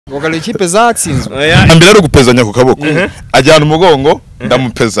Ngogalo ikipe zatsinzwe. Ambira ari gupezanya ku kaboko. Ajyana umugongo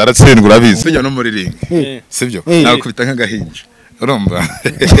ndamupeza aratsindwa urabizi. Sijya no muri ring. Sibyo? Nakubita nka Gahinja. Urumva?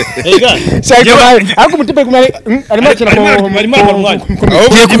 Ariko umutipe kumari arimo cyane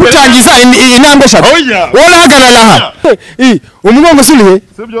ko kutangiza intambwe eshatu. Wala hagarara. Umugongo siniwe.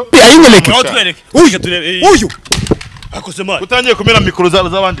 Sibyo? Ayingeleke. Uyu. Akose mali. Utangiye kumera mikoro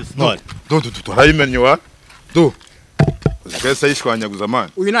z'abandi. Do harayimenye wa. Do. Uzikese yishwanyaguza man.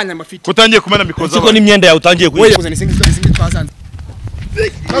 Uyu nanya mafiti. Kutangiye kumera mikoro z'abandi. Siko n'imyenda yawe utangiye kuyiza. Kuzana isingi twazanze.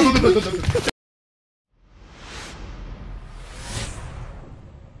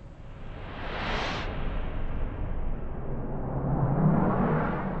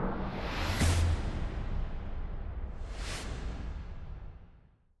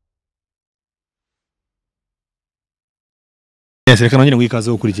 Reka nongere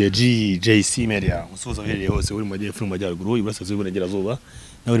ngwikaze ukurikiye GJC Media musoza uhereye hose uri mu majyepfo mu majyaruguru iburasirazuba n'uburengerazuba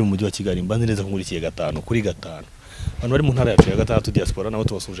nawe uri mu mujyi wa Kigali mbanze neza nkurikiye 5 kuri 5 abantu bari mu ntara yacu ya gatatu diaspora nabo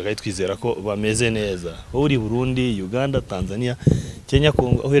tubasuje kandi twizera ko bameze neza wowe uri Burundi Uganda Tanzania Kenya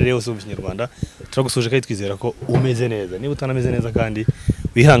Kongo uhereye hose mu Kinyarwanda turagusuje kandi twizera ko umeze neza niba utanameze neza kandi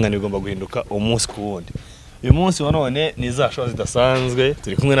wihangane bigomba guhinduka umunsi ku wundi uyu munsi wa none ni za show zidasanzwe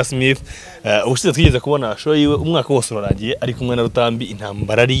turi kumwe na Smith ubushize twigeze kubona show yiwe umwaka wose urarangiye ari kumwe na Rutambi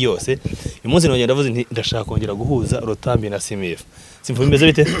intambara ari yose uyu munsi none ndavuze nti ndashaka kongera guhuza Rutambi na Smith simvuye bimeze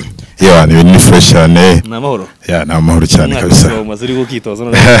bite ya ni ibintu fresh cyane namahoro ya namahoro cyane kabisa umaze uri gukitoza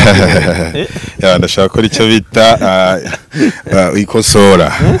none ya ndashaka ko icyo bita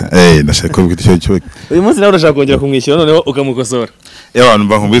ikosora ndashaka ko icyo uyu munsi nawe ndashaka kongera kumwishyura noneho ukamukosora abantu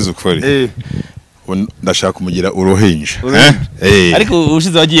bankubwiza ukuri ndashaka kumugira uruhinja ariko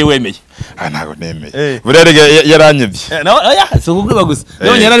ushize wagiye wemeye ntago nemeye burerega yaranyebye so kugwiba gusa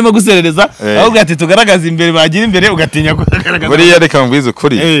none yararimo guserereza ahubwo ati tugaragaza imbere bagira imbere ugatinya kugaragaza buri yareka mbwiza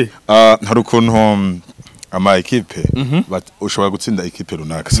ukuri hari ukuntu ama equipe ushobora gutsinda equipe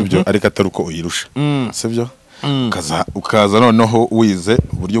runaka sibyo ariko atari uko uyirusha sibyo ukaza noneho wize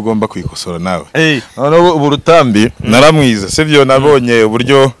uburyo ugomba kwikosora nawe noneho ubu Rutambi naramwize sibyo nabonye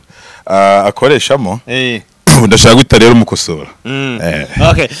uburyo akoreshamo ndashaka guta rero umukosora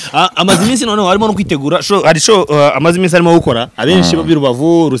okay amazi iminsi none harimo no kwitegura show ari show amazi iminsi arimo gukora abenshi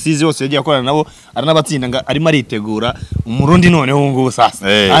babirubavu Rusizi hose yagiye akorana nabo ari nabatsinda nga arimo aritegura umurundi noneho ngo sasa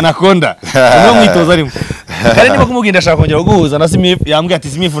anakonda no mwitoza arimo kandi niba kumubwira ndashaka kongera guhuza na Smith yambwiye ati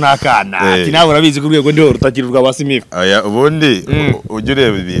Smith nakana ati nawe urabizi ku rwego ndiho rutakirurwa ba Smith aya ubundi ujye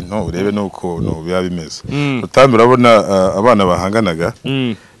ureba ibintu urebe nuko biba bimeze Rutambi urabona abana bahanganaga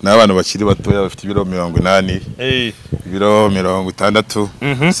n'abana bakiri batoya bafite ibiro 80 ibiro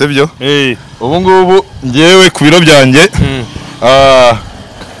 60 sibyo ubu ngubu ngewe ku biro byanjye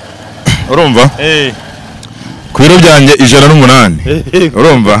urumva ku biro byanjye 108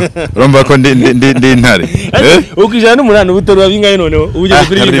 urumva ko ndi intare uko 108 ubutorwa bingaye noneho ubugeze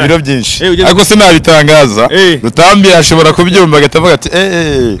kuri ibiro byinshi ariko se nabitangaza Rutambi ashobora kubyumva agatavuga ati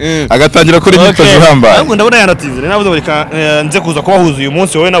agatangira kuri imyitozo ihambaye ahubwo ndabona yanatinze navuze bari nze kuza kubahuza uyu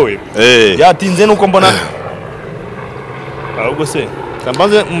munsi wowe nawe yatinze nuko mbona ahubwo se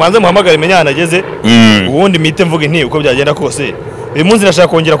manze muhamagara imenyana ageze ubundi mite mvuge nti uko byagenda kose uyu munsi ndashaka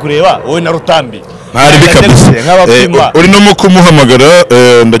kongera kureba wowe na Rutambi ntari bikabise uri no mu kumuhamagara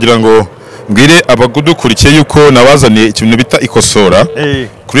ndagira ngo mbwire abagudukurikiye yuko nabazaniye ikintu bita ikosora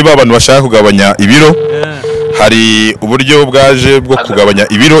kuri babantu bashaka kugabanya ibiro hari uburyo bwaje bwo kugabanya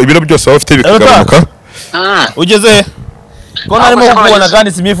ibiro byose bafite bikagabanuka ugeze ko narimo kubona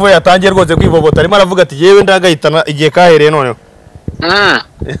kandi Smith we yatangiye rwose kwivovota arimo aravuga ati yewe ndagahitana igihe kahereye noneho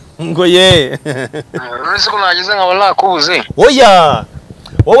ngo ye uretse ko nageze nkaba nakubuze oya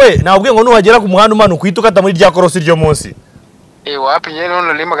wowe nabwiye ngo nuhagera ku muhanda umanuka ukata muri rya korosi ryo munsi wapi nyene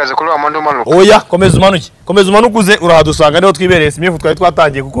none limagaze kuri amande umanuka oya komeza umanukuze urahadusanga niho twibereye Smith twari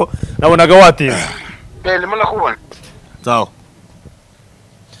twatangiye kuko nabonaga watinze limo nakubona sawa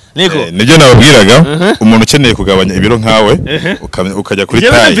Niko nibyo nababwiraga umuntu ukeneye kugabanya ibiro nkawe ukajya kuri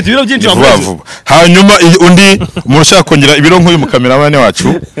tayi vuba hanyuma undi umuntu ushaka kongera ibiro nk'uyu mukameramane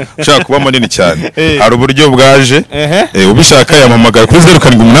wacu ushaka kuba munini cyane hari uburyo bwaje ubishaka yamamagara kuri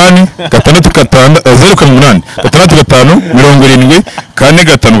 078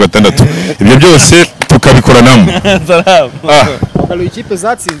 078 ibyo byose tukabikorana Ngogalo ikipe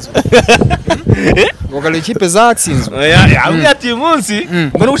zatsinzwe Wagala ikipe zatsinzwe. Yambwiye ati umunsi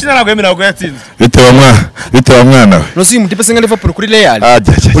ngo n'ubushina ntabwo yemera ko yatsinzwe. Bitewe mwana we. No si mutipe senga Liverpool kuri Real.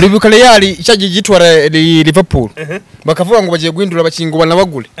 Uribuka Real icyagiye gitwara Liverpool. Bakavuga ngo bagiye guhindura abakingo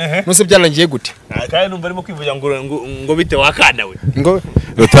banabagule. No se byarangiye gute? Kandi numva arimo kwivuga ngo bite wakana we. Ngo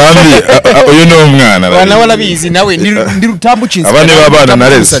Rutambi uyu ni umwana. Bana wanabizi nawe ndi Rutambi ucinze. Abane babana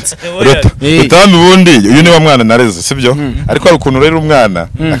nareze. Rutambi ubundi uyu ni wa mwana nareze sibyo? Ariko hari ukuntu rero umwana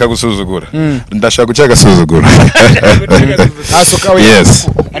akagusuzugura. Ndashaka guca agasuzugura. Asoka we. Yes.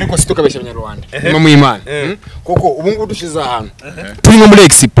 Ariko situka besha Abanyarwanda. Mu Imana. Koko ubu ngubu dushize ahantu. Turi nko muri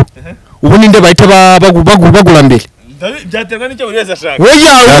Expo. Ubu ninde bahita bagura mbere. Byaterwa n'icyo buri wese ashaka.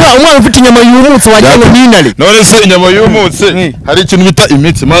 Weya umwana ufite inyama yumutse wagira ngo ninare. None se inyama yumutse hari ikintu bita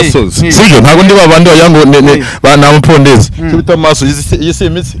imitsi muscles. Sibyo ntago ndi babandi bayango bana mupondeze. Cyo bita muscles yise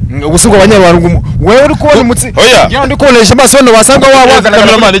imitsi. Ubusubwo Abanyarwanda wewe uri kubona umutsi. Ngira ndi kubonesha amaso hano wasanga wabagana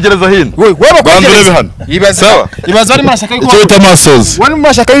cameraman igereza hino. Wewe bakurebe hano. Ibaza ari mashaka yuko. Cyo bita muscles. Wani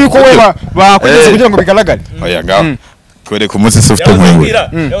mashaka yuko wewe bakugeze kugira ngo bigaragare. Oya ngaho. Kwere ku munsi softe mwe.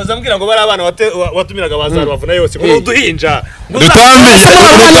 Yawazambwira ngo bari abana watumiraga bazaro bavuna yose ngo uduhinja. Rutambi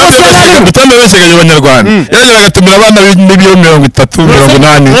beshegaje Abanyarwanda. Yaje bagatumira abana b'ibiro 30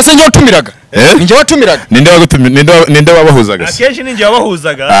 80. Nase nyo watumiraga. Ninje watumiraga. Ninde wabahuzaga? Akenshi ninje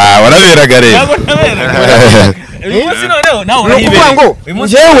wabahuzaga. Waraberaga rero. Ntabwo naberaga. Umunsi noneho nawe urahibera.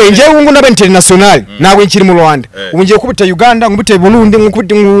 Njyewe ngo n'aba international ntabwo nkiri mu Rwanda. Ubu ngiye kubita Uganda, ngubite Burundi,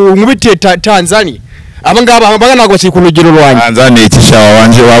 ngubite Tanzania. Abangaba ntabwo bakiri ku rugero rwanjye. Tanzania ikishawa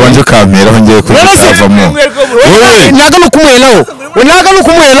wanje kamera ngiye kubavamo. Wowe naga no kumwelaho. Naga no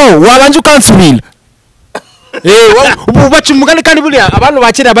kumwelaho wabanje ukansubira. Ubu baci mugane kandi buriya abantu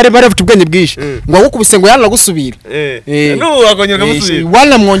bakira bare bafite ubwenge bwinshi. Ngo agukubise ngo yana gusubira. N'ubu wakongera gusubira.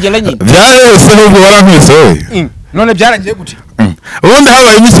 Wana mwongera nyine. Byarese n'ubwo warankwiso we. None byarangiye gute? Ubundi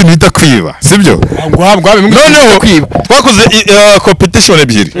habaye iminsi bita kwiba sibyo? Noneho twakoze competition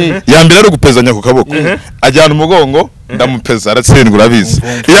ebyiri. Ya mbere ari gupezanya ku kaboko. Ajyana umugongo ndamupeza aratsindwa urabizi.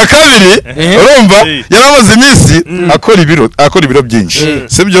 Iya kabiri urumva yaramaze iminsi akora ibiro byinshi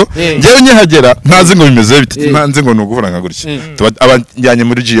sibyo? Ngewe nyihagera ntazi ngo bimeze bite ntazi ngo nuguvura nka gutya. Abajyanye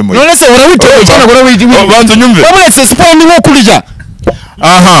muri GM. None se urabitoye cyane ngo urabitoye. Banza nyumve. Wabuletse siporo ni nko kurya.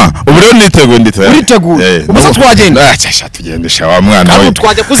 Aha ubu rero uriteguye ubuze twagenda cyasha tugendesha wa mwana we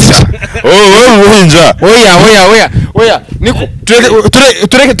twajya kuzisha ubuhinja oya niko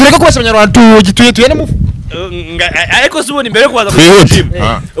tureke kubasha Abanyarwanda tuyene mu ariko subone imbere kubaza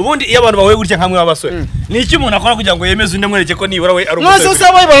ubundi iyo abantu bawe gutya nkamwe abasore ni iki umuntu akora kugira ngo yemeze undi mwereke ko nibura we ari hari umusore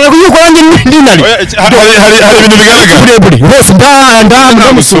ibintu bigaragara hose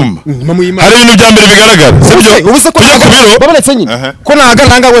ndamusuma hari ibintu bya mbere bigaragara sibyo ubuse ko babonetse nyine ko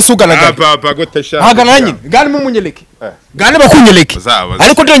nanga wese ugaragara papa gotesha hagana nyine gani mumunyeleke gani bakunyeleke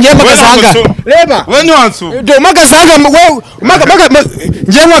ariko ndongeye magazanga reba we nwansu do magazanga we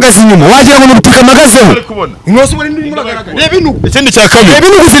ngiye magazi nyuma wagira ngo mutuka magazeho inkoso bari ndi muragaragara reba inu ikindi cya kabiri reba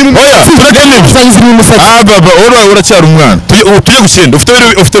inu gusira oya turakene gusangiza mu musatsi baba uracyari umwana tuje gusenda ufite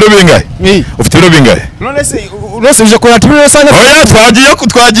ro bingahe ufite ro bingahe none uje ko natubire sanga oya twagiye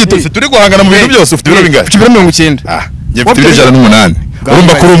turi guhangana mu bintu byose ufite ro bingahe ufite 90 ngiye mfite 108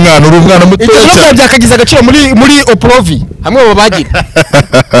 urumva kuri umwana muto cyane byakagize agaciro muri Oprovi hamwe babagira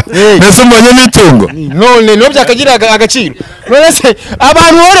nese mbonye n'itungo none no byakagira agaciro none se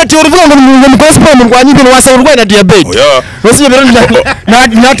abantu borete uruvuga ngo mu gospel mu Rwanda ibintu wasa urwaye na diabetes nose rero rero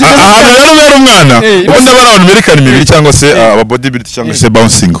bero umwana ubundi abana abantu berekana imibiri cyangwa se aba bodybuilder cyangwa se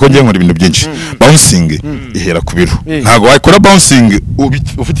bouncing ko ngiye nkora ibintu byinshi bouncing ihera ku biro ntago wakora bouncing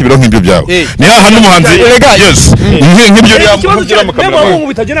ufite ibiro nk'ibyo byawe ni hano umuhanzi yes nk'ibyo yamugira mu kamera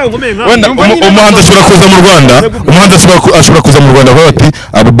umuhanzi ashobora kuza mu Rwanda ashobora kuza mu Rwanda bati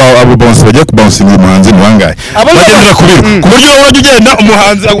abo bounce bagiye ku bouncing umuhanzi ni wangaye bagendera ku biro ku buryo urajya ugenda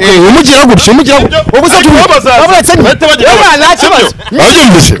umuhanzi umugira gutyo ubuze ababatse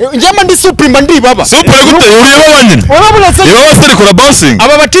abyumvise njema ndi supreme ndi baba super gute uriye babanyine urabuletse niba wasere kora bouncing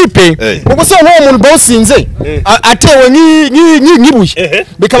aba batipe ubuse nko umuntu bouncingze atewe nyibuye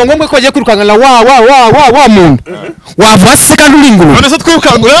bikaba ngombwa ko bagiye kwirukanga na wa muntu wavase kandi uringuru none se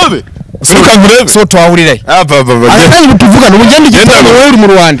twikangurebe so twahurire kandi tuvuga n'ubugende igitano wowe uri mu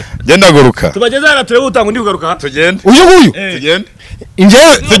Rwanda genda guruka tubageze hano turebe utanga undi kugaruka tugende uyu tugende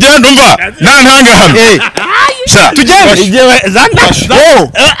injewe tugende umva ntanga hano sha tugende injewe zanga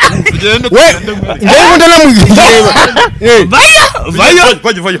tugende injewe ndanamugira vaya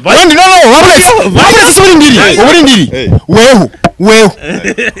no wabuletse uburindiri weho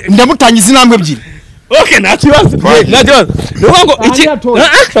ndamutangiza intambwe ebyiri okay nta kibazo nuko iki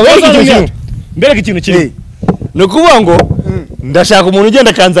mbere ikintu kiri no kuvuga ngo ndashaka umuntu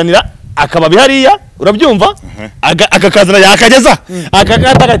ugenda kanzanira akaba bihariya urabyumva agakazana yakageza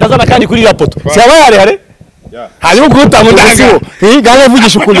akakatazana kandi kuri rapoto cyaba yari hare hanyuma gutanga ndanga gale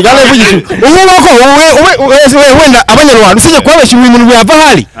vugisha ukuri gale vugisha ubu bako we wenda abanyarwanda usije kwabesha ibintu byava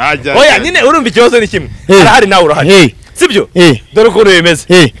hari oya nyine urumva ikibazo ni kimwe arahari nawe urahari sibyo dore ko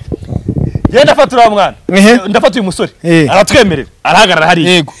uremeze genda fatura mwana ndafata uyu musore aratwemerera arahagarara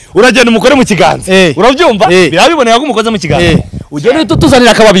hari uragenda umukore mu kiganza urabyumva birabiboneye ko umukoze mu kiganza ugenda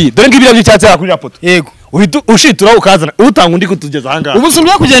tuzanira akababi dore ngibira by'icyatsi kuri rapoto yego ushitura ukazana utanga undi kutugeza hanga ubu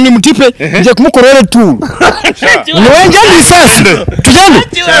simbiye kugenda ni mutipe ngiye kumukorera tu niwe ngende isasi tugende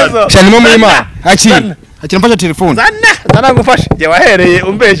cyane mu mima akira mfasha telefone zana ngufashe je wahereye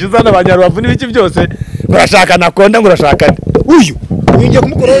umbeshe uzana abanyarubavu n'ibiki byose urashaka nakonda ngurashaka uyu ngiye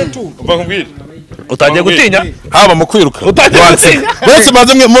kumukorera tu umva kumbwira utangiye gutinya haba mu kwiruka utangiye gutinya bose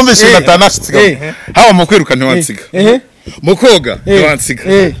maze mwumvishe natanashitse haba mu kwiruka ntiwansiga mu koga ntiwansiga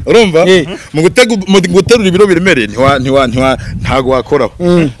urumva mu guterura ibiro biremereye ntago wakoraho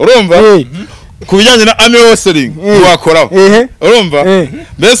urumva ku bijyanye na ame wrestling ntiwakoraho urumva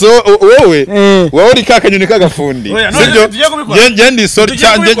mbese wowe uri kakanyoni k'agafundi sibyo genda isori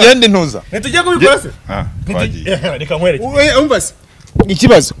genda intuza ntitujye kubikora se reka nkwereke umva se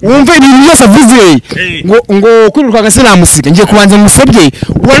ikibazo wumve ibintu byose avuze ngo kwiruka gase namusiga ngiye kubanza musebye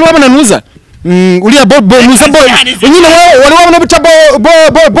wari wabona nuza uriya nuza nyine wari wabona bita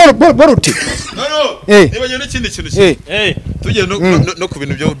boruti niba nyine ikindi kintu tujye no ku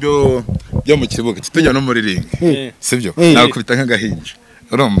bintu byo mu kibuga tujya no muri ring sibyo nakubita nk'agahinja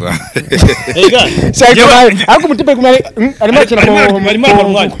urumva ariko umutipe arimo akina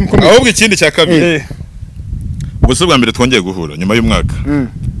ahubwo ikindi cya kabiri ubuse bwa mbere twongeye guhura nyuma y'umwaka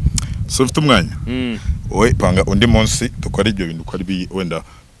so ufite umwanya wowe panga undi munsi dukora ibyo bintu uko ari wenda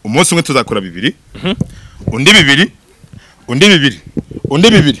umunsi umwe tuzakora bibiri undi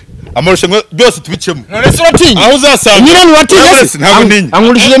bibiri amarushanwa byose tubicemo nonese uratinya aho uzasanga nyine ntiwatinya ntabwo ntinya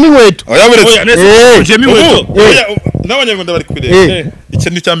angurishije n'inkweto n'abanyarwanda bari kubireba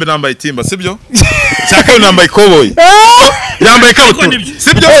ikintu cya mbere nambaye itimba sibyo cya kabiri nambaye ikoboyi yambaye ikabutura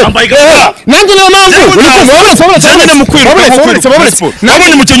sibyo nanjye niyo mpamvu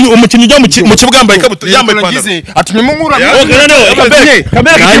nabonye umukinnyi ujya mu kibuga yambaye ikabutura yambaye ipantaro atumye mu nkura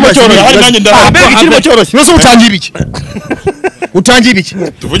kamera kirimo cyoroshye nose utangiye ibiki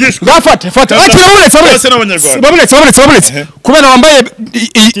tuvugishwe gafata babuletse kubera wambaye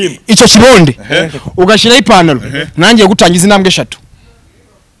icyo kibonde ugashyiraho ipantaro nangiye gutangiza intambwe 3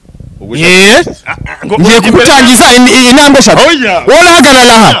 ngiye kugutangiza intambwe 3 wowe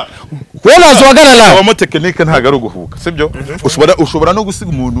hagarara aha wowe wagarara abamo tekinike ntago ari uguhuka sibyo ushobora no gusiga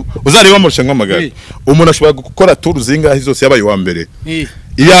umuntu uzareba amarushanwa amagare umuntu ashobora gukora tour zingahe zose yabaye wa mbere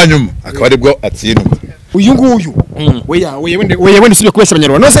iya nyuma akaba aribwo atsindwa uyu nguyu wewe nisubiye kubesha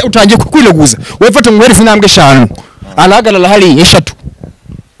abanyarwanda nose utangiye kwireguza wowe fata ngwereze intambwe 5 arahagarara hari 3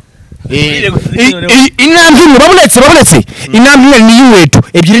 intambwe babuletse intambwe ni y'inkweto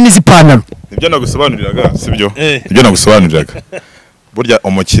ebyiri n'izipantaro ibyo nagusobanuriraga sibyo ibyo nagusobanuriraga burya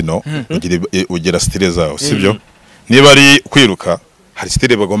umukino ugira style zawo sibyo niba ari kwiruka hari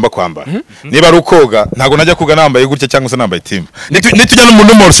style bagomba kwambara niba ari ukoga ntago najya koga nambaye gutya cyangwa se nambaye timba nitujya no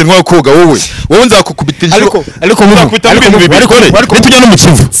mu morse nko koga wowe nzakukubita inshuro ariko nitujya no mu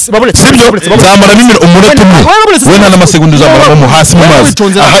kivu sibyo zamara mimira umunota umwe we nta n'amasegonda uzamara mu hasi mu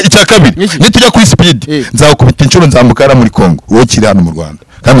mazi aha icya kabiri nitujya kuri speed nzakukubita inshuro nzamukara muri Kongo wowe kiri hano mu Rwanda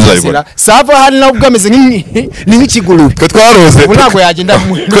kandi uzayibona sava hari nawe bwameze nk'ikiguru twe twaroze ntabwo yagenda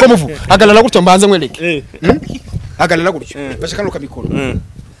niko muvu agalala gutyo mbanze nkwereke agalala gutyo bashaka nuka mikoro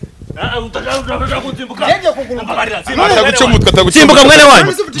simbuka mwene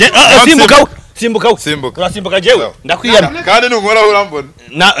wanyu simbuka urasimbuka jewe ndakwiyana kandi nunkora urambona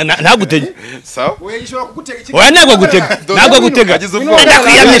ntagutege sawa oya ntabwo gutega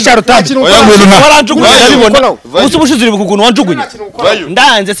ndakwiyamye Rutambi waranjugunye ndabibona ubushize uri kukuntu wanjugunye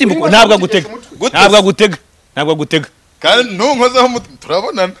ndanze simbuka ntabwo gutega kandi nunkozaho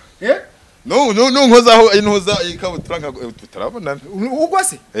turabonana nunkozaho intuza ikabutura turabonana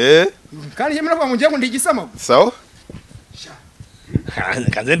ugwase kandi yemera kwa ngiye ngo ndigisama sawa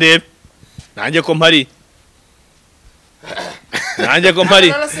kanze ndebe nanjye ko mpari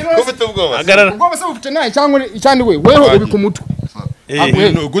ufite ubwoba agarara ubwoba se ufite naye cyangwa icyandi wewe ubika umutwe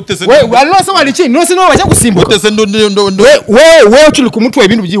gute se wewe nose wari iki nose no bajya gusimbuka gute se wewe ukiri ku mutwe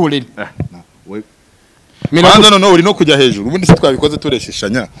ibintu byihorera none uri no kujya hejuru ubundi se twabikoze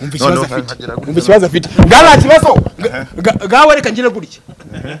tureshishanya umva ikibazo afite ngana kibazo gawe reka ngire gutya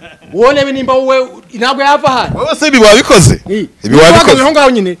wone nimba wowe ntabwo yava hano wowe se ibi wabikoze ngaho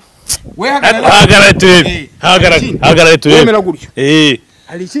nyine hagarara turebe wemera gutyo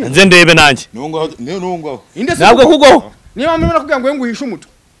hari iki nze ndebe nanjye nungo ntabwo kugwaho niba mwe nakubwira ngo nguhishe umuto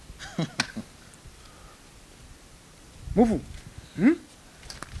muvu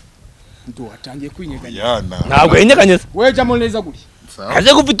ndo watangiye kwinyeganya yana ntabwo yinyeganyeza wewe jamo neza guri aje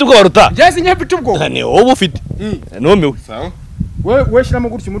gufite ubwo ruta jese nye mfite ubwo ni wowe ufite numiwe sawa wewe shiramo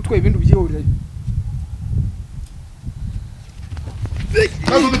gutya umutwe ibintu byihurira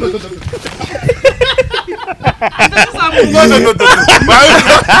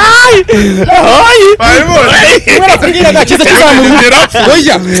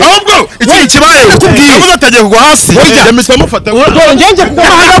iki kibaye nabuze atagiye kugwa hasi yamita mufata ngenje kugwa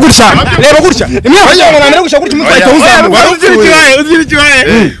hanga gutya reba gutya imyaka y'abana gutya gutya umutwe uzamuka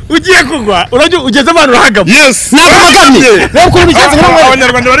ugiye kugwa urajye ugeze abantu urahagama yes nabagamye reba ukuntu bigenze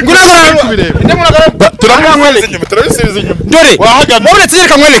abanyarwanda bari turabisubiza inyuma dore wowe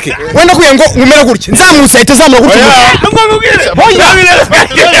tuzereka mwereke wenda kuye ngo ngumera gutya nzamutse ahita zamura gutya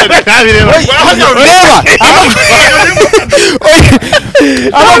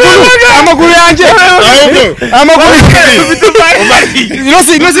reba amaguru yanjye amaguru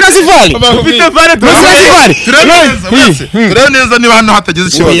irasivali turebe neza niba hano hatagize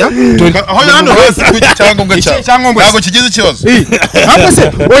ikibazo aho hano hasi ku cyangombwa cyawe ntabwo kigize ikibazo ntabwo se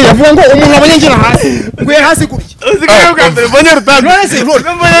oya avuga ngo umuntu abonye ngira hasi nguye hasi gutya uzikaye bwa mbere mbonye rutambi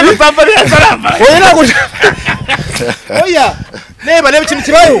mbonye rutambi ari asaramba oya ntabwo oya reba ikintu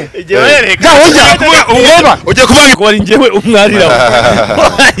kibayeho reba ugiye kuvuga ko ari njyewe umwarira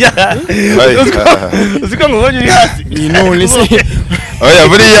uziko nkubonye uri hasi none se oya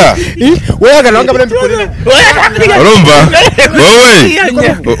buriya weyaga nanga bare mbikorera urumva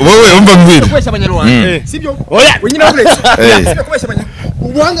wowe umva mbwira kwesha abanyarwanda sibyo oya wenyine uretse kwesha abanyarwanda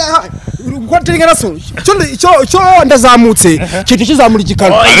ubuhanga kwatinga naso cyo ndazamutse kintu kizamura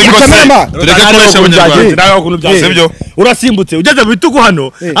igikano kamera tureke kubesha abanyarwanda nawe kuntu byase sibyo urasimbutse ugeze mu bitugu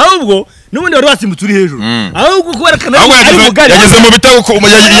hano ahubwo nubundi wari wasimbutse uri hejuru ahubwo kubarakana ari mugari yageze mu bitago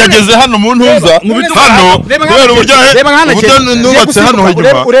yageze hano mu ntuza hano kubera uburyo nubatse hano hejuru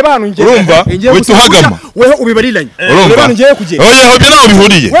ureba hano ngiye urumva wituhagama weho ubibariranye urumva ngiye kugenda oya hobe naho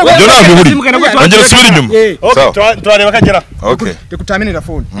bihuriye ibyo naho bihuriye ongera usubire inyuma okay turareba kagera okay rekutaminira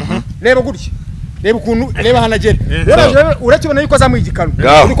phone reba gutya reba ukuntu reba hanagera urakibona yuko azamuye igikano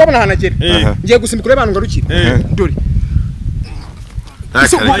uri kubona hanagera ngiye gusimbuka reba hano ngarukira dore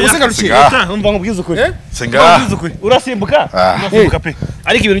usigarukira umva ngubwiza ukuri urasimbuka urasimbuka pe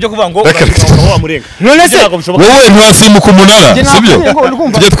ariko ibintu byo kuvuga ngo urasimbuka wamurenga none se wowe ntiwasimbuka umunara sibyo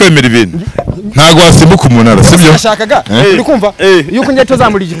tujye twemera ibintu ntago wasimbuka umunara sibyo nashakaga uri kumva yuko ngiye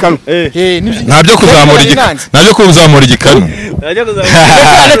tuzamura igikano ntabyo kuzamura igikano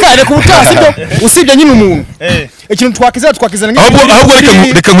reka ubutaha sibyo usibye nyine umuntu ikintu twakizana ahubwo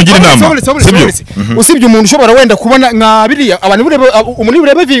reka nkugire inama sibyo usibye umuntu ushobora wenda kubona nka biriya abantu umuntu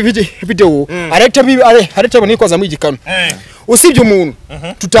ureba video areta abona ikoza mu igikano usibye umuntu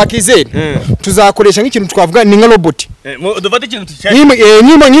tutakizera tuzakoresha nk'ikintu twavuga ni nka robot dufate ikintu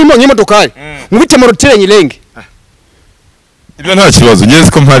nk'imodokari ngubite morotere nyirenge ibyo nta kibazo ngeze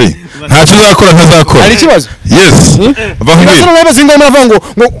ko mpari ntacyo uzakora ntazakora hari ikibazo yes bavumbuye n'abazi ngo muravuga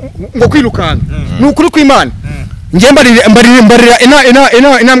ngo kwirukana ni ukuri kw'Imana ngiye mbarira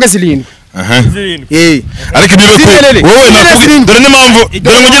intambwe zirindwi ariko ibyo wowe nakubwiye dore n'impamvu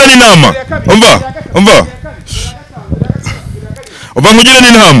dore nkugira n'inama umva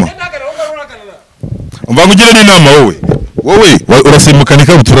nkugire n'inama wowe urasimukana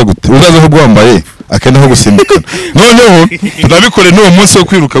ikabutura gute uzaza aho bwambaye akenda ho gusimbukana noneho tunabikore n'uwo munsi wo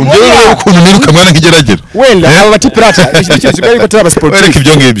kwiruka ngewe rero ukuntu niruka mwana nkigeragera wenda aba batipirata ikintu kigali ko turi abasport wereka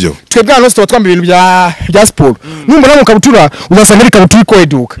ibyo ngibyo twebwe hano tuba twambaye ibintu bya sport numbona mu kabutura uzasanga ari kabutura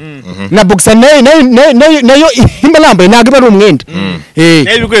ikoeduka na boxer nayo imba nambaye ntabwo ari umwenda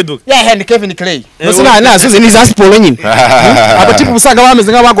nayo bikweduka ya hand Kevin Clay bose nazuze ni za sport nyine abatipu usanga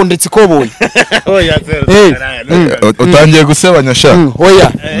bameze nk'abagondetse ikoboye utangiye gusebanya sha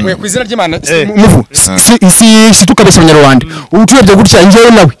oya we kwizina ry'Imana muvu si tukabesha abanyarwanda ubu turebye gutya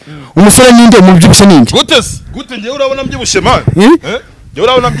ngewe nawe umusore ninde mu byibushe ninde gute ngewe urabona mbyibushye man ngewe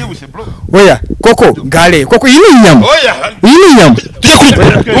urabona mbyibushye bro oya koko gale koko iyi ni inyama iyi ni inyama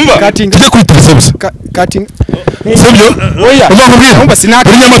tujye kwita bisebusa cutting sibyo oya umva sinaka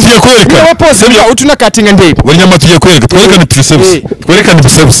buri nyama tugiye kwereka sibyo utuna cutting ndebe buri nyama tugiye kwereka twerekane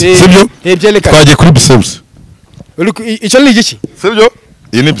bisebusa sibyo twagiye kuri bisebusa icyo ni igiki sibyo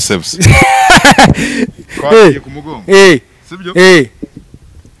iyi ni biceps twagiye ku mugongo sibyo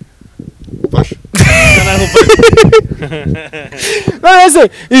fasha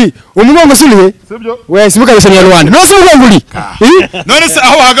None umugongo suriye sibyo we simukabisha Nyarwanda none se umugongo uri none se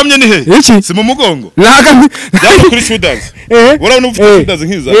aho hagamye ni he iki si mu mugongo nagamye byaba kuri shoulders urabona ufite shoulders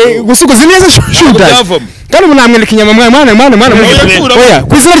nkiza gusukuza neza shoulders kandi munamwereka inyama mwana oya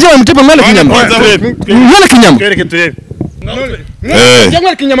kwizina ryawe mutipa mwereka inyama mwereka inyama kereke turebe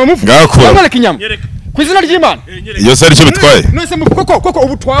mwereka inyama mufu mwereka inyama kwizina ry'Imana iyo sari cyo bitwaye none se koko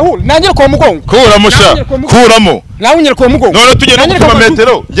ubu twahura nangire kwa mugongo kuramo sha kuramo nawe unyere kwa mugongo none tugenda gupima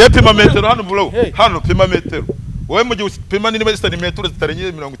metero ngiye pima metero hano bro hano pima metero wowe mu gihe upima ni metero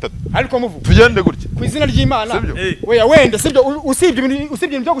zitarenye 30 ariko muvu tugende gutya kwizina ry'Imana oya wenda sibyo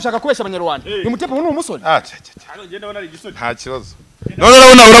usibye byo gushaka kubesha abanyarwanda ni mutepa ni umusore ngenda bona ari igisore nta kibazo none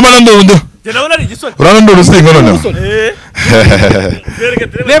urabona ndundo ngenda bona ari igisore urabona ndundo usinga none kereke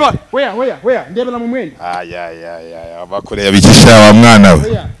turebe reba oya ndebera mu mwenda abakoreye abigisha wa mwana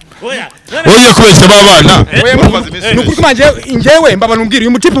we oya kubeshya babana nukuri kumanje injewe mbabana umbwira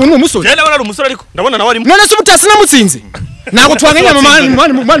uyu mutipe ni umusore ngenda bona ari umusore ariko ndabona nawe arimo none se ubutasi namutsinze nago twanganya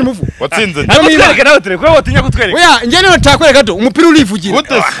mani muvu watsinze twereke nawe turebe ko watinya kutwereka oya njye none takwereka gato umupira urivugira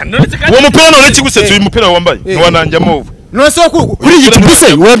uwo mupira none kigusetsa uyu mupira wambaye ntiwananjyamo none se kuri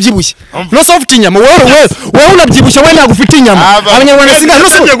igitubuse urabyibushye none se ufite inyama wowe unabyibushye wowe ntabwo ufite inyama abanyarwanda singa none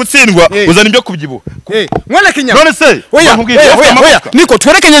se gutsindwa uzana ibyo kubyibuha mwereke inyama none se oya niko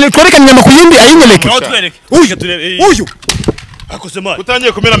twereke inyama ku yindi ayinyeleke uyu akose mari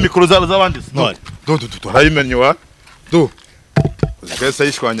utangiye kumena mikoro z'abandi harayimenye wa uzikese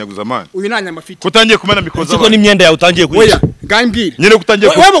yishwanyaguza man uyu nanyama afite kutangiye kumena mikoro siko n'imyenda yawe utangiye oya gambira nyine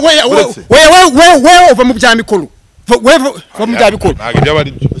kutangiye wewe uva mu bya mikoro va mu bya mikoro ntabwo ibyo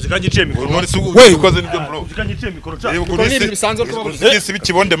bari byo uzikangiciye mikoro none se ukoze nibyo bro uzikangiciye mikoro cha isi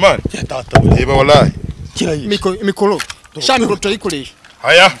bikibonde man reba wallahi mikoro sha mikoro turayikoresha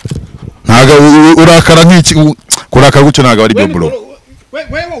haya ntago urakara nk'iki kurakara gucyo ntago ari byo bro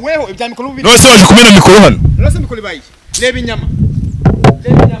wewe ibya mikoro bibi none se waje kumena mikoro hano none se mikoro bayi reba inyama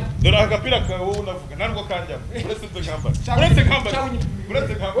dore agapira kawe wowe unavuga narwo kanjyamo uretse nkamba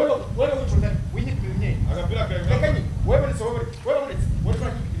wewe winyikiranye agapira kawe wewe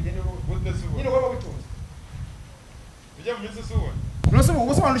tujya mu mitsi suwa nose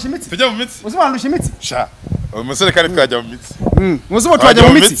ubusobanurusha imitsi tujya mu mitsi usobanurusha imitsi sha umusore kandi twajya mu mitsi muzubo twajya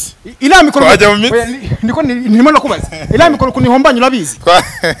mu mitsi ila mikoro twajya mu mitsi ndiko ndimo nakubaza ila mikoro kunihombanya urabizi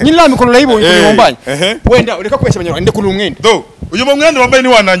nyine ila mikoro urayibonye kunihombanya wenda ureka kubeshya abanyarwanda ndekura umwenda do uyu mumwenda wambaye ni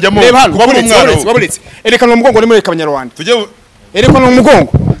wananjyamo reba hano wabuletse erekana umugongo ni mureka abanyarwanda tujye erekana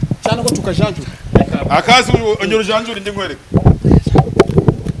umugongo cyane ko tukajanjura akazi ongera ujanjura indi nkwereka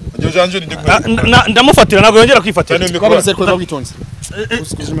ongera ujanjura indi nkwereka ndamufatira ntabwo yongera kwifatira wabuletse ko babitonze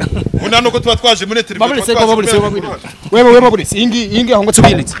una nuko tuba twaje muri televiziyo wabuletse wewe wabuletse ingi aho ngo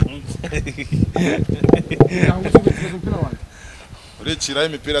tubiretse ureciraho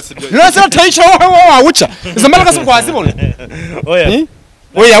imipira sibyo none se tayisha wowe wawuca izo mbaraga zo kwazibona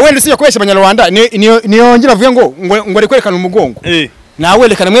oya wenda usije kubeshya abanyarwanda niyo ngira avuye ngo ari kwerekana umugongo nawe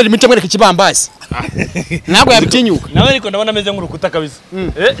rekana mwere imice mwereka ikibambasi ntabwo yabitinyuka nawe ariko ndabona ameze nk'urukuta kabisa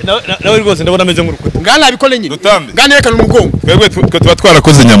nawe rwose ndabona ameze nk'urukuta ngana abikole nyine Rutambi ngana rekana umugongo twebwe tuba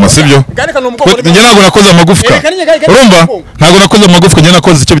twarakoze inyama sibyo rekana umugongo njye ntabwo nakoze amagufwa urumva ntabwo nakoze amagufwa njye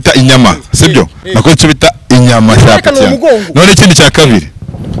nakoze icyo bita inyama sibyo nakoze icyo bita inyama shaka none ikindi cya kabiri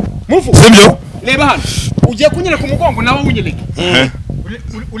sibyo reba hano ugiye kunyereka umugongo nawe unyereke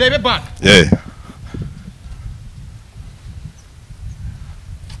urebe back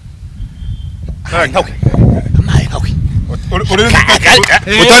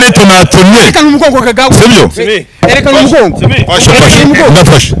utari tunatumye erekana umugongo kagawe sibyo erekana umugongo fashe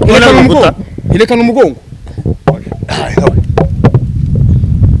ndafashe erekana umugongo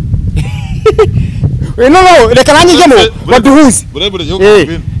no reka nanyijemo waduhuze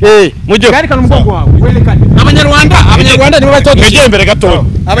mujye erekana umugongo wawe werekane abanyarwanda nibo batoto mwegeye imbere gato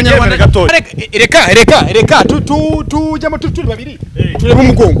abanyarwanda reka tujyamo turi babiri turebe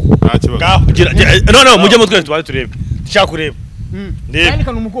umugongo no mujye mu twese twari turebe dushaka kureba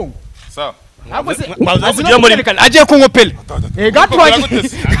erekana umugongo sawa agiye kunkopera gatwagiye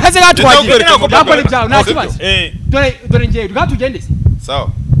kaze gatwagiye gakora ibyawe nta kibazo dore ngiye gatugendese sawa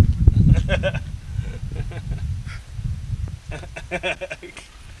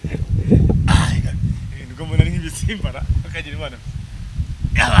ngo umuntu ari nk'ibisimbara akagira imana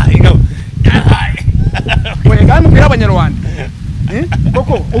oya kandi mubwira abanyarwanda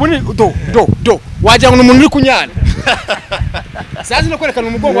koko ubu ni do wagira ngo umuntu uri kunyana sazi no kwerekana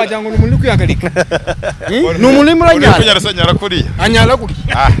umugongo wagira ngo umuntu uri kwihagarika ni umuntu uri muranyana kunyara sanyara kuriya anyara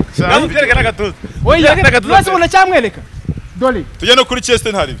kuriya namutwereka n'agatuza oya nase ubona cyamwereka dore tujye no kuri chest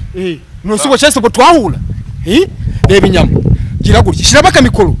ntaribi nusuko cyese ngo twahura reba inyama gira gutya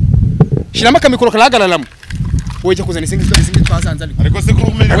shiramo akamikoro karahagararamo wowe cyo kuzana isingi twazanze ariko se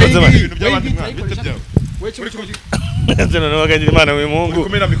kurumenya ibintu by'abandi mwana bite byawe Nzeno n'abagagira Imana we Mungu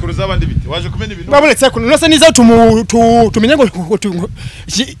kumena mikoro z'abandi bite waje kumena ibintu babonetse ko nose niza tumenye ngo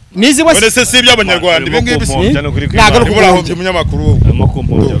nizi wese wese si iby'abanyarwanda ibi ngibi nagaruka kuburaho by'umunyamakuru arimo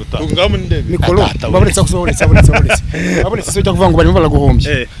kumpomya Rutambi ngaho ndebe mikoro babonetse ko babonetse so cyo kuvuga ngo bari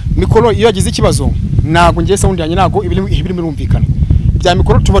baraguhombye mikoro iyo yagize ikibazo nago ngiye sound yanjye nago ibiri mirumvikana bya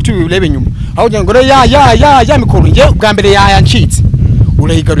mikoro tuba tubirebe nyuma aho ngira ngo ya mikoro ngiye bwa mbere yancitse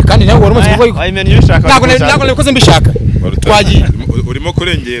urahigaruka kandi nawe wari umaze kuvuga ntago nabikoze mbishaka twagiye urimo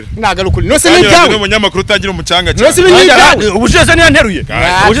kurengera nagaruka nose n'ibyawe umunyamakuru utagira umucanga cyane nose n'ibyawe ubujeze niyo nteruye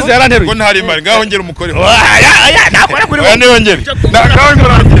ubujeze yaranteruye ko ntari mari ngaho ngera umukore nakore kuri wowe niyo ngera ngaho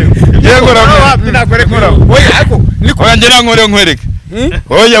ngera nakore kuri wowe ariko niko ngera nkwereke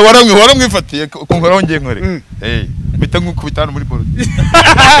oya waramwifatiye kunkora ngiye nkwereke bita nkukubitana muri bolo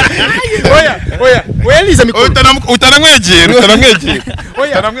oya niza mikoro utanamwegera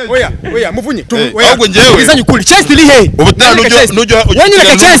oya muvunye ahubwo ngewe bizanye ukuri chest iri he ubutano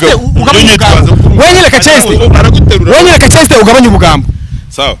wenyereka chest ugabanya ubugambo wenyereka chest ugabanya ubugambo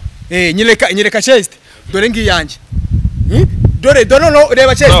sawa nyereka chest dore ngiyanje dore no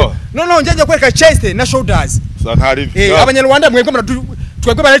reba chest no njye kwereka chest na shoulders sa ntari abanyarwanda mwebwe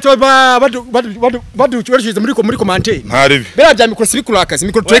twebwe baducuruza muri komante ntari bera bya mikoro sibikurakaza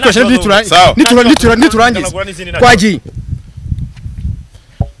mikoro turekoresha niturangiza twagiye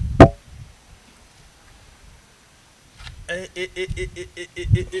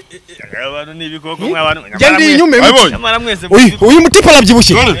abantu nibikoko mwabantu Gendi inyume uyu mutipa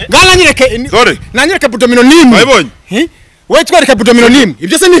arabyibushye nanyereke budomino nimwe wewe twereka budomino nimwe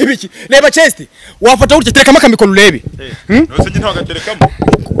ibyo se nibiki reba chest wafata urye terekamo akamikoro urebe nose ngi ntago gaterekamo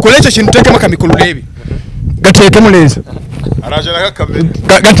kolecho kintu terekamo akamikoro urebe gaterekemo neza araje nakakamera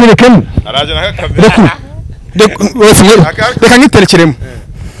gaterekemo araje nakakamera reka ngiterekeremo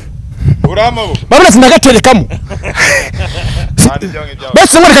uramabo babona sinagaterekamo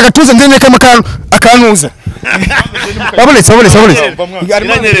bese mwereka gatuza ndenekamo akanuza babonetse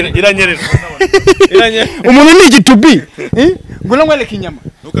iranyerera umuntu ni igitubi nguna mwereka inyama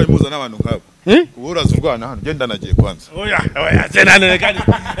nukayimuza n'abantu nkabo uraza urwana hano genda nagiye kwanza oya zenanene kandi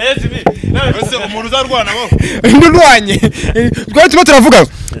ese umuntu uzarwana bo ndurwanye twari turavuga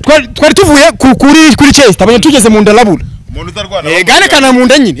twari tuvuye kuri chest abanye tugeze mu ndalabura umuntu uzarwana gane kana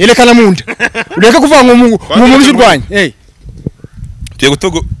munda nyine erekana munda ureka kuvuga ngo umuntu uzurwanye tuye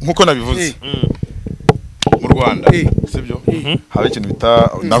gutogo nkuko nabivuze mu Rwanda sibyo haba ikintu bita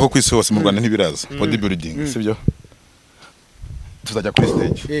nako kwisi hose mu Rwanda ntibiraza bodybuilding sibyo tuzajya kuri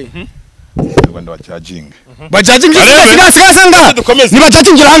stage Rwanda bajajing sigasa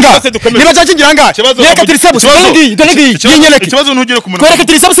nibajajingiranga reka triceps donegi yinyeleke ikibazo ntugire ku muntu reka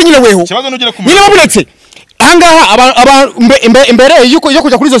triceps nyine weho ikibazo ntugire ku muntu nyine babuletse ahangaha imbere yo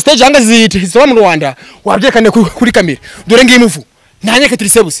kujya kuri zo stage hanga zitwa mu Rwanda wabyekane kuri kamera dore ngiye muvu nanyeke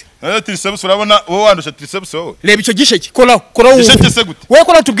triceps triceps urabona wowe wandusha triceps wowe reba icyo gisheke kora gisheke se gute wowe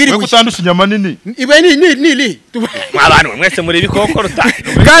kora tubwire gute utandusha inyama nini ibe ni mwabantu mwese muri bikoko Rutambi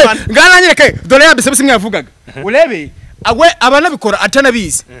ngana nyereke dore ya biceps mwavugaga urebe agwe abanabikora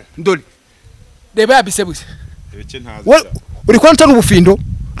atanabizi ndore reba ya biceps ebeke ntazi uri kwa ntari ubufindo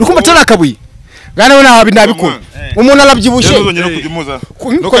rukumva tara akabuye ngana we nabi nabikora umuntu arabyibushe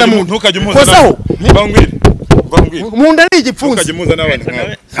ntukajya umuza kosaho bangwira munda ni igipfunzi ntukajya umuza n'abantu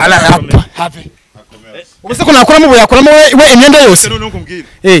nkabo ala hape ubuse ko nakoramo ubu yakoramo we imyenda yose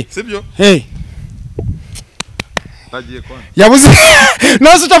sibyo nagiye kwana yabuze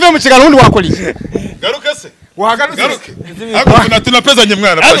nose utavuye mu kiganiro undi wakora iki garuka se wagaruke ako tunapezanye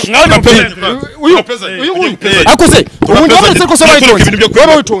mwana uyu akoze umuntu wese ko soba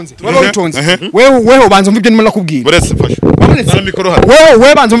witonze wewe ubanza umva ibyo ndimo nakubwira burese fasha na mikoro hano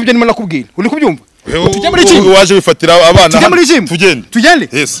wewe banza umva ibyo ndimo nakubwira uri kubyumva tujye muri gym waje wifatira abana tujye muri gym tugende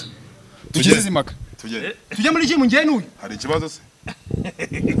yes tugize zimaka tujye muri gym ngiye n'uyu hari ikibazo se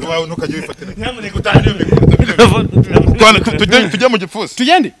ntukajye wifatira nyamuneka utahaniye tujye mu gipfusi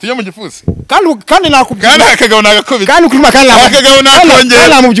tujye mu gipfusi kandi nakubwira kandi akagabo nagakubita kandi ukuri kandi akagabo nakongera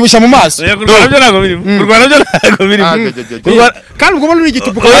namubyibushya mu maso kurwana byo nago biri kandi ubwo muri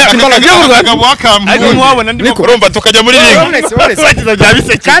igitubuka akagabo ariko muwabona ndimo urumva tukajya muri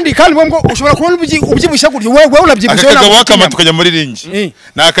ringi kandi ubwo ushobora kubona ubyibushya gutyo wewe unabyibushye akagabo wakama tukajya muri ringi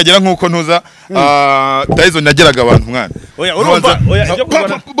nakagera nkuko ntuza Tyson yageraga abantu mwana oya urumva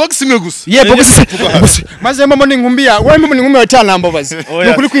box imwe gusa ye box maze mama ni ngumbia wewe mama ni ngumbia cyane ambabazi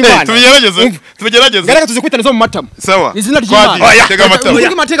nukuri kwimana tubigerageze garaka tuzikwitana zo mu matama sawa izina ry'Imana tega matama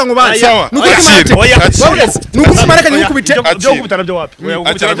nukuri mateka ngo bazi sawa nukuri mateka nukuri maraka nyukubite byo kubitana byo wapi oya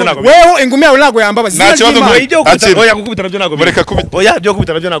gukubitana byo nago wewe ingumi yawe nago yambabazi nta kibazo oya gukubitana byo nago mureka kubita oya byo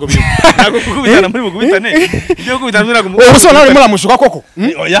kubitana byo nago nago gukubitana muri bugubitane byo kubitana byo nago wewe usona nawe muramushuka koko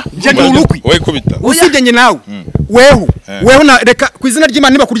oya njye urukwi wowe kubita usibye nge nawe wewe na reka kwizina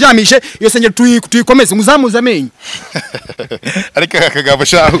ry'Imana niba kuryamishe iyo sengero tuyikomeze muzamuza amenyo ariko akagabo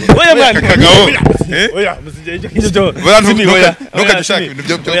shaho oya mwana akagabo oya musije icyo ntukajishaka ibintu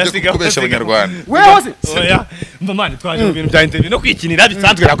byo kubesha abanyarwanda wewe se oya mva mwana twaje mu bintu bya interview no kwikinira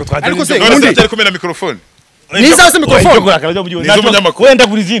bisanzwe nako twaje ariko se none cyari kumena mikrofone niza se mikrofone kurakara byo mu gihugu n'umunyamakuru wenda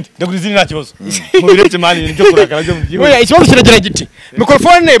kuri izindi nta kibazo mu bireke mani byo kurakara byo mu gihugu oya ikibazo kiragera giti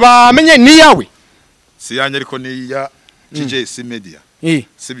mikrofone bamenye ni yawe si yanjye ariko ni ya GJC Media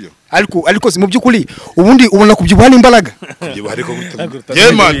sibyo ariko mu byukuri ubundi ubona kubyibuha n'imbaraga kubyibuha ariko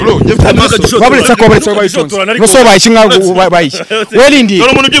yeah man bro baburetse ko bayitonze no so bayishinga bayishye werindi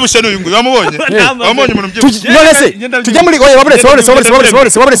dore umuntu byibushe n'uyu nguyu wamubonye umuntu byibushe none se tujya muri oya baburetse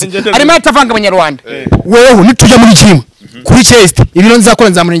arimo atavanga abanyarwanda weho nitujya muri gym kuri chest ibiro nzakora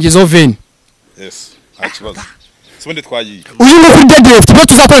nzamurengezo veni yes akibazo Sonde twagiye. Uyu ngo kuri deadlift twe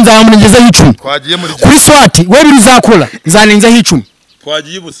tuzakora nzamurengeza y'icumi. Twagiye muri kuri swat we bizakora zanenza y'icumi.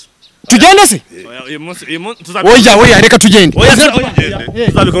 Twagiye busa. Tugende se? Oya reka tugende.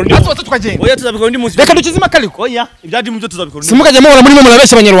 Tuzabikora ndi. Atwa tukagenda. Oya tuzabikora ndi munsi. Reka dukizima kaliko. Oya ibyadi mu byo tuzabikora. Simukaje mubona muri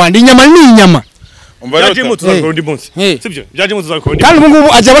murabesha abanyarwanda inyama ni inyama. Ibyadi mu tuzabikora ndi munsi. Sibyo? Ibyadi mu tuzabikora ndi. Kandi ubu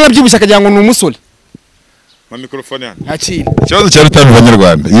ngubu aje banabyibusha akagira ngo ni umusore. Ma mikrofone yana. Akira. Ikibazo cya Rutambi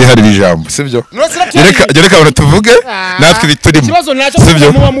abanyarwanda yiharira ijambo sibyo? Gereka abantu tuvuge natwe biturimo. Ikibazo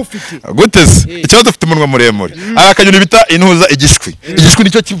nacyo muba mufite. Guteze. Ikibazo dufite umunwa muremure. Akanyoni bita intuza igishwi. Igishwi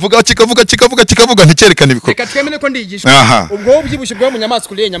nicyo kivuga kikavuga nticyerekana ibikoko. Reka twemene ko ndi igishwi. Ubwo ubyibushe bwo mu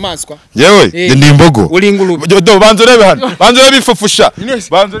nyamaswa uriye nyamaswa. Yewe ndi imbogo. Uri ingurube. Do banzo rebe hano. Banzo rebe ifufusha.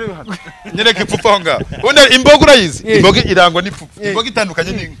 Banzo rebe hano. Nyereke ifufa nga. Ubundi imbogo urayizi. Imbogo irangwa n'ifufu. Imbogo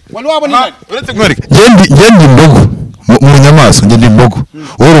itandukanye n'inka. Wani wabona nani? Uretse nkwereke. Ngendi imbogo mu nyamaswa ngendi imbogo.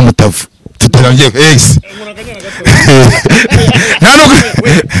 Wowe umutavu. Tutarangiye ex. Nano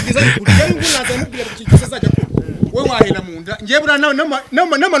we wahena munda ngebura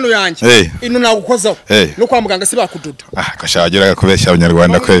n'amano yanjye ino nagukozaho no kwa muganga sibakududa kashagira kubeshya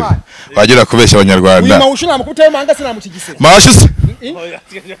abanyarwanda kwebe wagira kubeshya abanyarwanda uyu mawushina mukutaye manga sinamukigise mashuse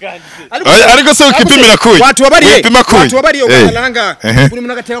ariko se ukipimira kuyi watu wabariye ukananga buri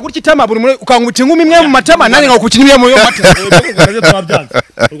muntu agateka kuri kitama buri muntu ukanguta ingumi imwe mu matama nange ngakukinimye mu yo matama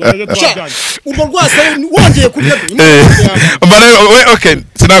ubwo rwase wongeye kurya okay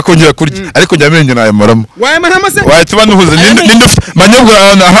sinakongera kurya ariko njyamenye nayo maramo wayamara se wahita nuhuze ninde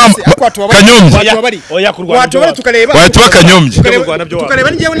manyobwa kanyombye watu tukareba wahita kanyombye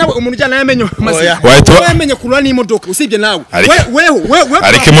tukareba ngewe nawe umuntu ujyana yamenyo maze yamenye kurura n'imodoka usibye nawe wewe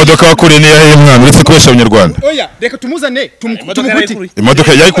ariko imodoka wakuriye ni yahe mwana uretse kubesha abanyarwanda oya reka tumuzane tumukuti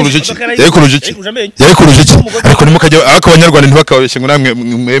imodoka yayikuruje iki ariko nimukajya ariko abanyarwanda ntibakabeshe ngo namwe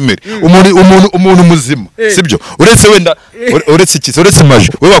mwemere umuntu muzima sibyo uretse wenda uretse iki uretse maje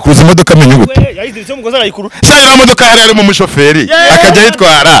we bakuruza imodoka amenye gute yayiziritse umugozi arayikuru cyane imodoka hari mu mushoferi akajya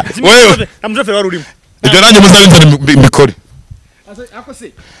yitwara wewe amushoferi wari urimo ibyo nanjye muzabinzana mikore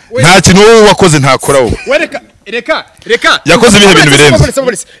nta kintu wowe wakoze ntakora wowe reka yakoze ibihe bintu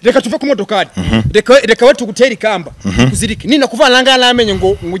birenze reka tuve ku modokari reka we tugutera ikamba kuzirike nina kuvana ngana namenye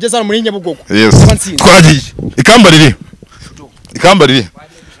ngo ngugeze hano muri Nyabugogo twagiye ikamba riri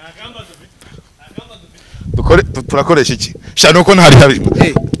dukore turakoresha iki shano uko ntari habi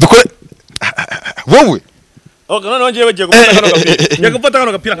dukore wowe none ngiye bagiye gufata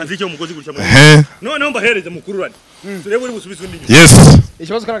kano gapira kanzike umugozi gutya none mbahereze mukururane turebe uri busubizwe ndi yes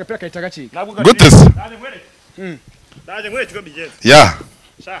ikibazo kana gapira kahita gacika gutes ndaje nkwereke ko bigenze ya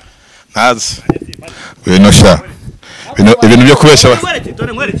ntazi we no sha ibintu byo kubesha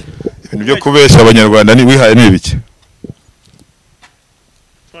ibintu byo kubesha abanyarwanda ni wihaye n'ibiki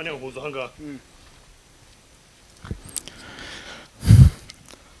none uhuza hanga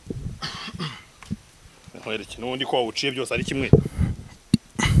nundi ko uciye byose ari kimwe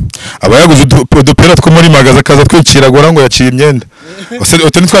abayaguze udupira two muri magaza akaza twiciragura ngo yaciye imyenda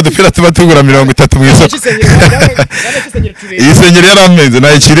utu ni twa dupira tuba tugura 30 mu isoko iyi sengeri yaramenze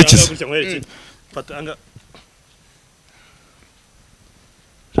nayicira iki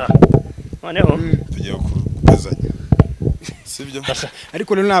noneho tugiye kupezanya sibyo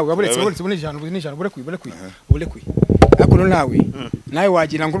ariko rero nawe waburetse bunijana bure kwi akuno nawe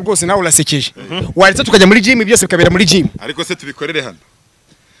wagira ngo rwose nawe urasekeje waretse tukajya muri gym byose bikabera muri gym ariko se tubikorere hano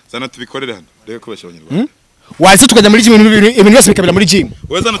zana tubikorere hano reka kubesha abanyarwanda waretse tukajya muri gym ibintu byose bikabera muri gym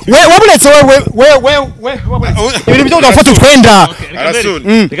wabuletse we ibintu byo gufata twenda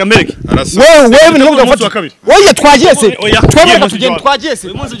reka mbereke wewe ibintu byo gufata oya twagiye se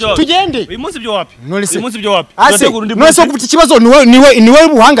twebwe tugende uyu munsi byo wapi uyu munsi byo wapi none so gufite ikibazo niwe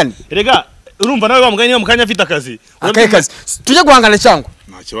buhangane rega urumva nawe bamuganye mu kanya afite akazi tujye guhangana cyangwa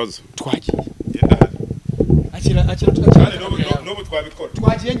nta kibazo twagiye akira n'ubu twabikora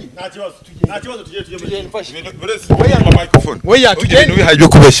twagiye nyine nta kibazo tugiye oya tugende bihajye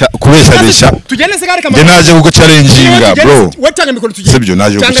kubeshabesha tugende se kare kamera naje kuko challenginga bro watanga mikoro tugende sibyo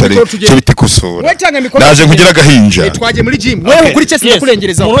naje kuko challenge cyo bitikosora naje kugira gahinja twagiye muri gym wewe kuri chess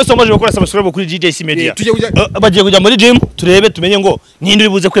ndakurengereza umuntu wese wamaje gukora subscribe kuri GJC Media bagiye kujya muri gym turebe tumenye ngo ninde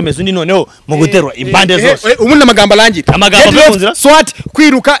uribuze kwemeza undi noneho mu guterwa impande zose ubundi amagambo arangira swat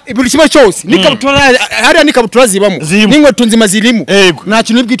kwiruka buri kimwe cyose nikabutura hariya nikabutura zibamo n'inkweto nzima zirimo nta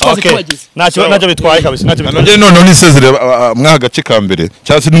kintu bwitwaze cyageze nacyo bitwaye kabisa nacyo bitwaye none nisezere mwa gace ka mbere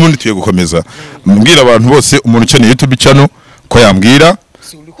cyase n'ubundi tuye gukomeza mbwira abantu bose umuntu ukeneye YouTube channel ko yambwira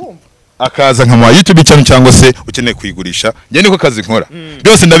akaza nka mu YouTube channel cyangwa se ukeneye kuyigurisha njye niko kazi nkora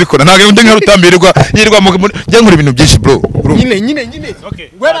byose ndabikora ntago ndi nka Rutambirwa yirwa njye nkora ibintu byinshi bro nyine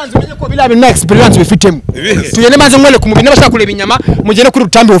weranze umenye ko bila na experience bifitemo tuyene maze mwele ku mubiri n'abashaka kureba inyama mugene kuri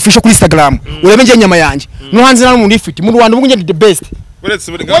Rutambi official kuri Instagram urebe nje inyama yanjye no hanze na umuntu ifite mu Rwanda ubu nje the best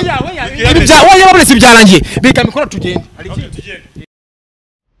buretse oya babuletse byarangiye bika mikoro tugende